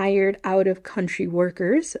dam and hired out-of-country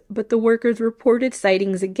workers, but the workers reported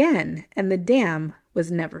sightings again, and the dam was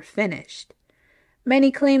never finished."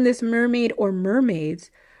 Many claim this mermaid or mermaids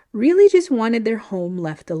really just wanted their home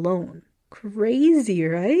left alone. Crazy,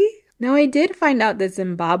 right? Now, I did find out that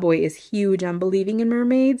Zimbabwe is huge on believing in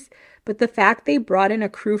mermaids, but the fact they brought in a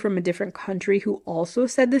crew from a different country who also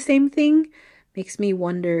said the same thing makes me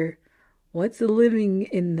wonder, what's living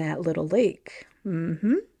in that little lake?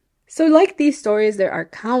 So like these stories, there are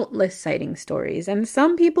countless sighting stories, and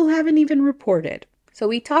some people haven't even reported. So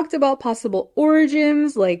we talked about possible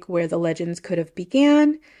origins, like where the legends could have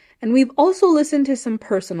began, and we've also listened to some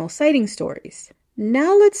personal sighting stories.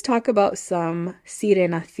 Now let's talk about some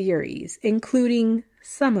Sirena theories, including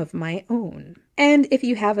some of my own. And if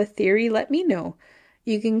you have a theory, let me know.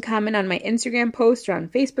 You can comment on my Instagram post or on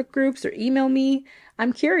Facebook groups or email me.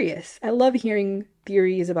 I'm curious. I love hearing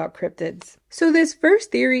theories about cryptids. So this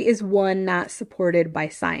first theory is one not supported by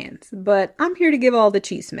science, but I'm here to give all the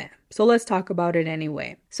chisme. So let's talk about it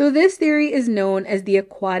anyway. So this theory is known as the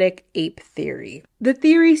aquatic ape theory. The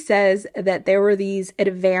theory says that there were these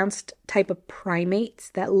advanced type of primates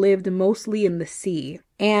that lived mostly in the sea,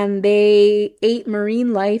 and they ate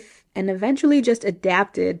marine life and eventually just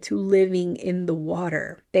adapted to living in the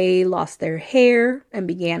water. They lost their hair and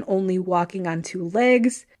began only walking on two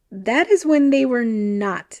legs. That is when they were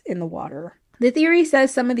not in the water. The theory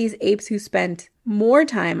says some of these apes who spent more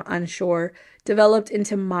time on shore developed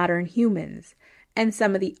into modern humans, and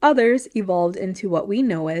some of the others evolved into what we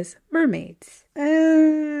know as mermaids.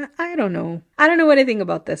 I don't know. I don't know what I think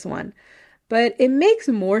about this one, but it makes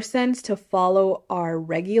more sense to follow our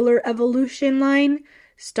regular evolution line,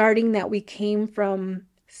 starting that we came from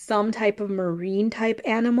some type of marine type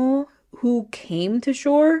animal who came to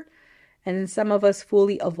shore, and some of us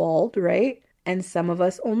fully evolved, right? And some of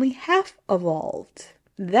us only half evolved.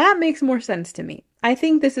 That makes more sense to me. I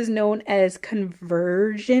think this is known as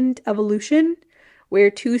convergent evolution,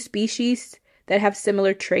 where two species that have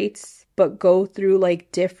similar traits but go through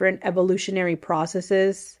like different evolutionary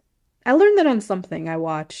processes. I learned that on something I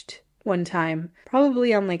watched one time,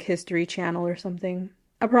 probably on like History Channel or something.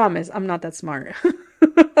 I promise I'm not that smart.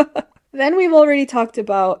 Then we've already talked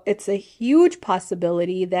about it's a huge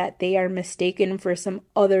possibility that they are mistaken for some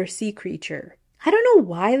other sea creature. I don't know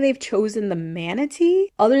why they've chosen the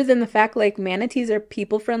manatee, other than the fact like manatees are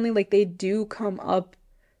people friendly, like they do come up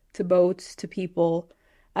to boats, to people.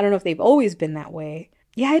 I don't know if they've always been that way.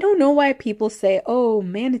 Yeah, I don't know why people say, oh,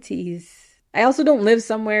 manatees. I also don't live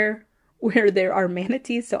somewhere where there are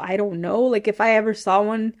manatees, so I don't know. Like if I ever saw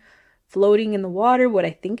one floating in the water, would I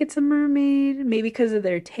think it's a mermaid? Maybe because of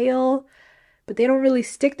their tail, but they don't really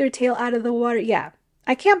stick their tail out of the water. Yeah,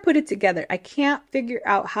 I can't put it together. I can't figure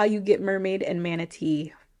out how you get mermaid and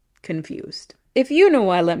manatee confused. If you know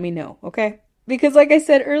why, let me know, okay? Because like I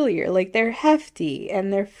said earlier, like they're hefty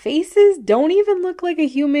and their faces don't even look like a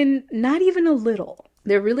human, not even a little.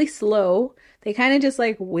 They're really slow. They kind of just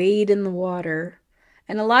like wade in the water.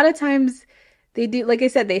 And a lot of times they do, like I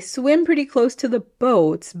said, they swim pretty close to the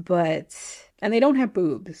boats, and they don't have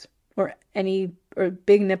boobs or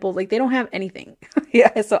big nipples. Like they don't have anything.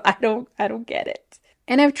 Yeah, so I don't get it.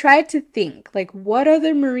 And I've tried to think like what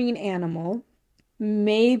other marine animal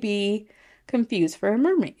may be confused for a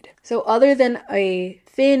mermaid. So other than a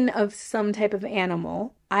fin of some type of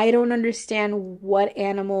animal, I don't understand what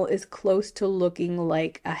animal is close to looking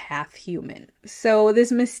like a half human. So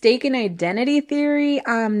this mistaken identity theory,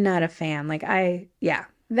 I'm not a fan.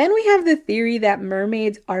 Then we have the theory that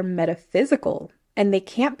mermaids are metaphysical and they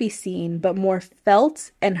can't be seen, but more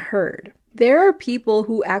felt and heard. There are people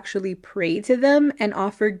who actually pray to them and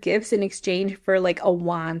offer gifts in exchange for like a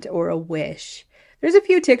want or a wish. There's a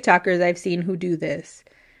few TikTokers I've seen who do this.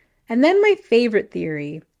 And then my favorite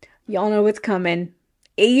theory, y'all know what's coming.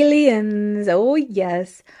 Aliens, oh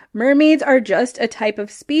yes. Mermaids are just a type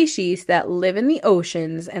of species that live in the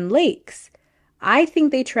oceans and lakes. I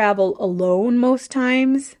think they travel alone most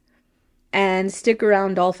times and stick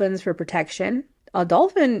around dolphins for protection. A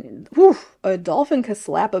dolphin could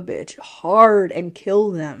slap a bitch hard and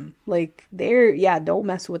kill them. Like, don't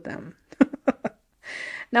mess with them.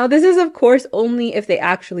 Now, this is, of course, only if they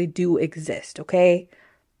actually do exist, okay?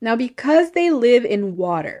 Now, because they live in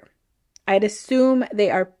water, I'd assume they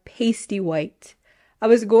are pasty white. I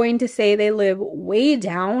was going to say they live way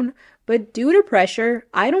down, but due to pressure,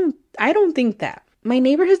 I don't think that. My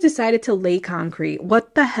neighbor has decided to lay concrete.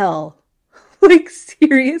 What the hell? Like,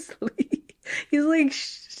 seriously? He's like,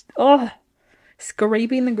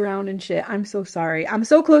 scraping the ground and shit. I'm so sorry. I'm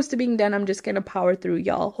so close to being done. I'm just gonna power through,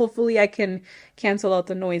 y'all. Hopefully I can cancel out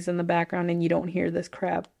the noise in the background and you don't hear this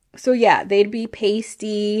crap. So yeah, they'd be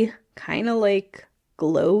pasty, kind of like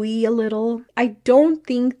glowy a little. I don't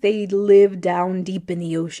think they live down deep in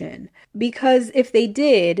the ocean, because if they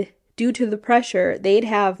did, due to the pressure, they'd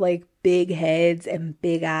have like big heads and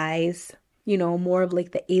big eyes, more of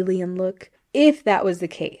like the alien look, if that was the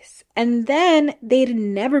case. And then they'd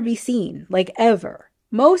never be seen, like ever.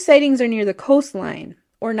 Most sightings are near the coastline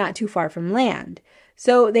or not too far from land,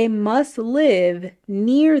 so they must live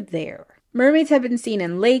near there. Mermaids have been seen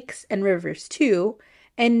in lakes and rivers too,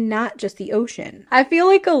 and not just the ocean. I feel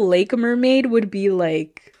like a lake mermaid would be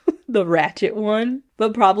like the ratchet one,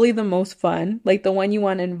 but probably the most fun, like the one you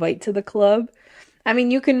want to invite to the club. I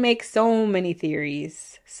mean, you can make so many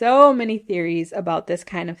theories about this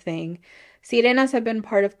kind of thing. Sirenas have been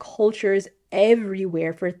part of cultures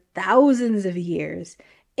everywhere for thousands of years,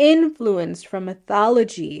 influenced from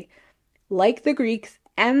mythology. Like the Greeks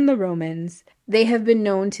and the Romans, they have been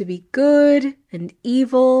known to be good and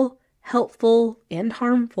evil, helpful and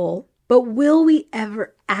harmful. But will we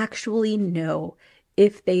ever actually know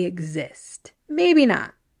if they exist? Maybe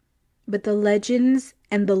not. But the legends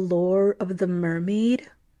and the lore of the mermaid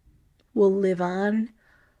will live on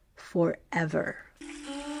forever.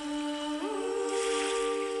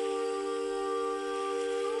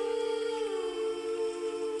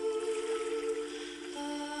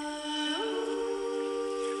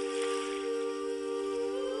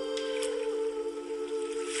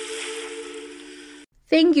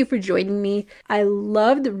 Thank you for joining me. I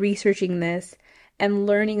loved researching this and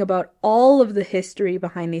learning about all of the history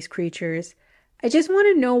behind these creatures. I just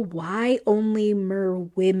want to know why only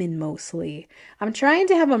merwomen mostly. I'm trying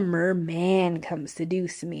to have a merman come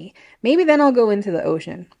seduce me. Maybe then I'll go into the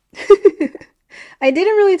ocean. I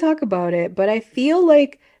didn't really talk about it, but I feel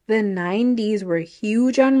like the 90s were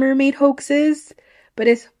huge on mermaid hoaxes. But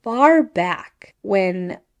as far back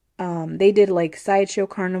when they did like sideshow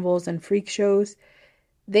carnivals and freak shows,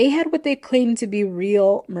 they had what they claimed to be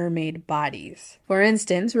real mermaid bodies. For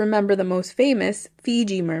instance, remember the most famous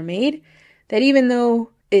Fiji mermaid, that even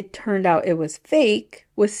though it turned out it was fake,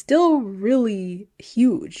 was still really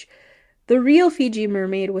huge. The real Fiji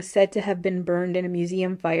mermaid was said to have been burned in a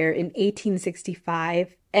museum fire in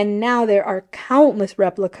 1865 And now there are countless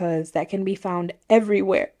replicas that can be found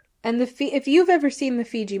everywhere. And if you've ever seen the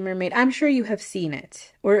Fiji mermaid, I'm sure you have seen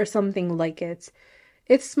it or something like it.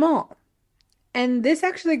 It's small. And this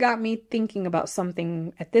actually got me thinking about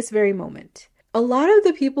something at this very moment. A lot of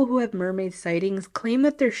the people who have mermaid sightings claim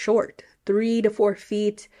that they're short, 3 to 4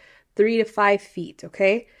 feet, 3 to 5 feet,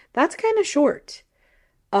 okay? That's kind of short.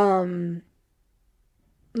 Let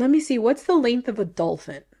me see, what's the length of a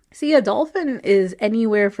dolphin? See, a dolphin is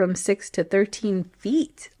anywhere from 6 to 13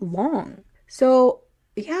 feet long. So,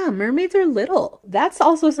 yeah, mermaids are little. That's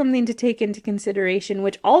also something to take into consideration,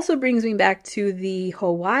 which also brings me back to the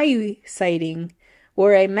Hawaii sighting,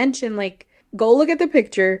 where I mentioned, like, go look at the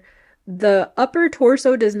picture. The upper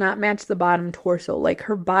torso does not match the bottom torso. Like,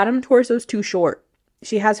 her bottom torso is too short.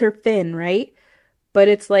 She has her fin, right? But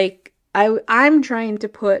it's like, I'm trying to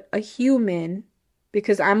put a human,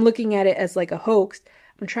 because I'm looking at it as like a hoax.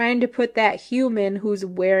 I'm trying to put that human who's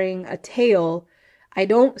wearing a tail. I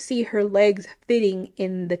don't see her legs fitting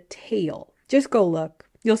in the tail. Just go look.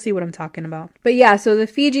 You'll see what I'm talking about. But yeah, so the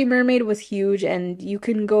Fiji mermaid was huge, and you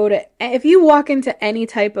can go to, if you walk into any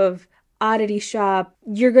type of oddity shop,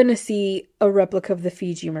 you're gonna see a replica of the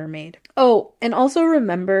Fiji mermaid. Oh, and also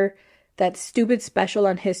remember that stupid special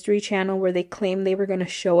on History Channel where they claimed they were gonna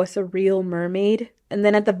show us a real mermaid, and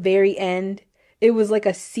then at the very end, it was like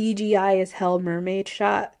a CGI as hell mermaid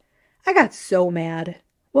shot. I got so mad.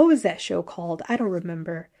 What was that show called? I don't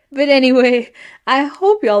remember. But anyway, I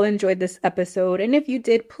hope y'all enjoyed this episode, and if you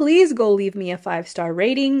did, please go leave me a 5-star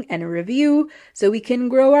rating and a review so we can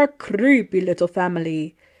grow our creepy little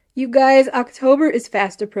family. You guys, October is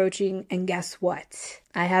fast approaching, and guess what?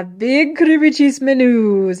 I have big Creepy Chisme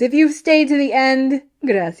news. If you've stayed to the end,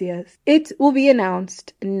 gracias. It will be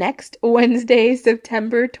announced next Wednesday,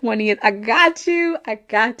 September 20th. I got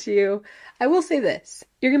you. I will say this.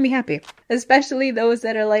 You're gonna be happy. Especially those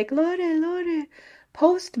that are like, Lore,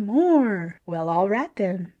 post more. Well, all right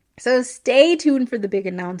then. So stay tuned for the big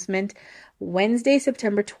announcement. Wednesday,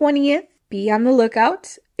 September 20th. Be on the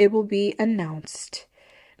lookout. It will be announced.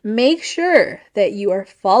 Make sure that you are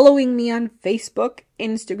following me on Facebook,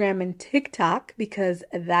 Instagram, and TikTok, because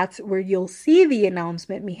that's where you'll see the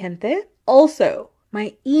announcement, mi gente. Also,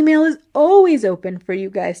 my email is always open for you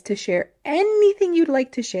guys to share anything you'd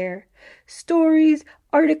like to share. Stories,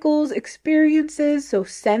 articles, experiences. So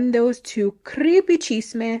send those to Creepy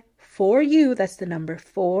Chisme for you. That's the number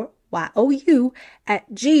 4, YOU,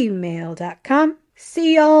 @gmail.com.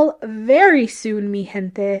 See y'all very soon, mi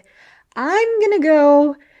gente. I'm gonna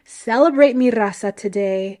go celebrate mi raza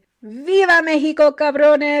today. ¡Viva México,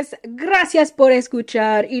 cabrones! Gracias por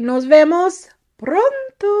escuchar y nos vemos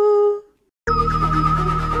pronto.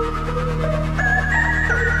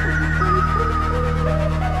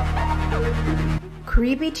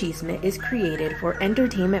 Creepy Chisme is created for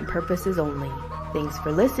entertainment purposes only. Thanks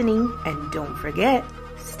for listening, and don't forget,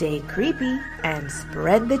 stay creepy and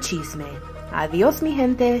spread the chisme. Adios, mi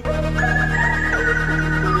gente.